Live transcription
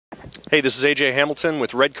Hey, this is AJ Hamilton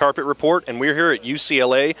with Red Carpet Report, and we're here at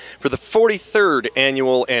UCLA for the 43rd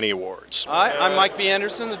Annual Annie Awards. Hi, I'm Mike B.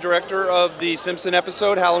 Anderson, the director of the Simpsons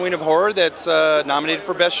episode Halloween of Horror that's nominated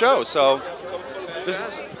for Best Show. So,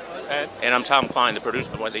 and I'm Tom Klein,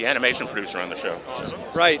 the animation producer on the show.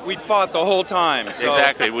 Right, we fought the whole time. So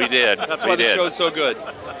exactly, we did. That's why the show's so good.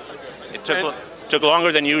 It took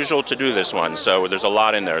longer than usual to do this one, so there's a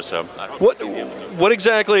lot in there. So, what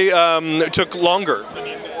exactly took longer?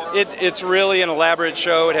 It's really an elaborate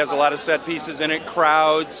show. It has a lot of set pieces in it,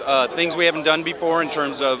 crowds, things we haven't done before in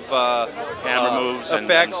terms of camera moves,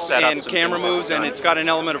 effects, and camera moves, and it's got an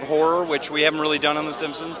element of horror, which we haven't really done on The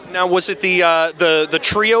Simpsons. Now, was it the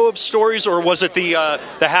trio of stories, or was it the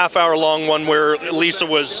half-hour-long one where Lisa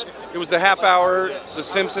was? It was the half-hour The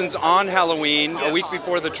Simpsons on Halloween, a week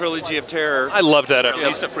before the Trilogy of Terror. I love that episode.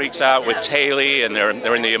 Lisa freaks out with Taylor, and they're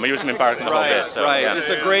in the amusement park and the whole bit. So, right. Yeah. It's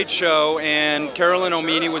a great show, and Carolyn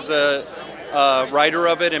Omeni was a writer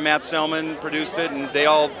of it, and Matt Selman produced it, and they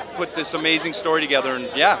all put this amazing story together. And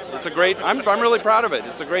yeah, it's a great. I'm really proud of it.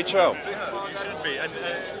 It's a great show. Yeah, you should be.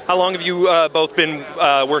 How long have you both been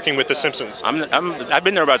working with The Simpsons? I've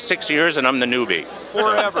been there about 6 years, and I'm the newbie.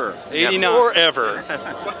 Forever. 89. Forever.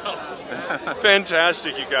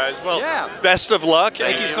 Fantastic, you guys. Well, yeah. Best of luck.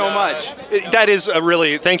 Thank you so much. That is a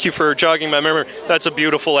really, thank you for jogging my memory. That's a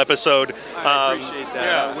beautiful episode. I appreciate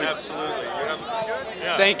that. Yeah, absolutely.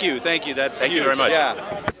 Yeah. Thank you. Thank you you very much.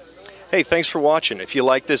 Yeah. Hey, thanks for watching. If you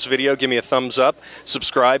like this video, give me a thumbs up,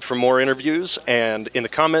 subscribe for more interviews, and in the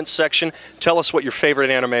comments section, tell us what your favorite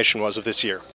animation was of this year.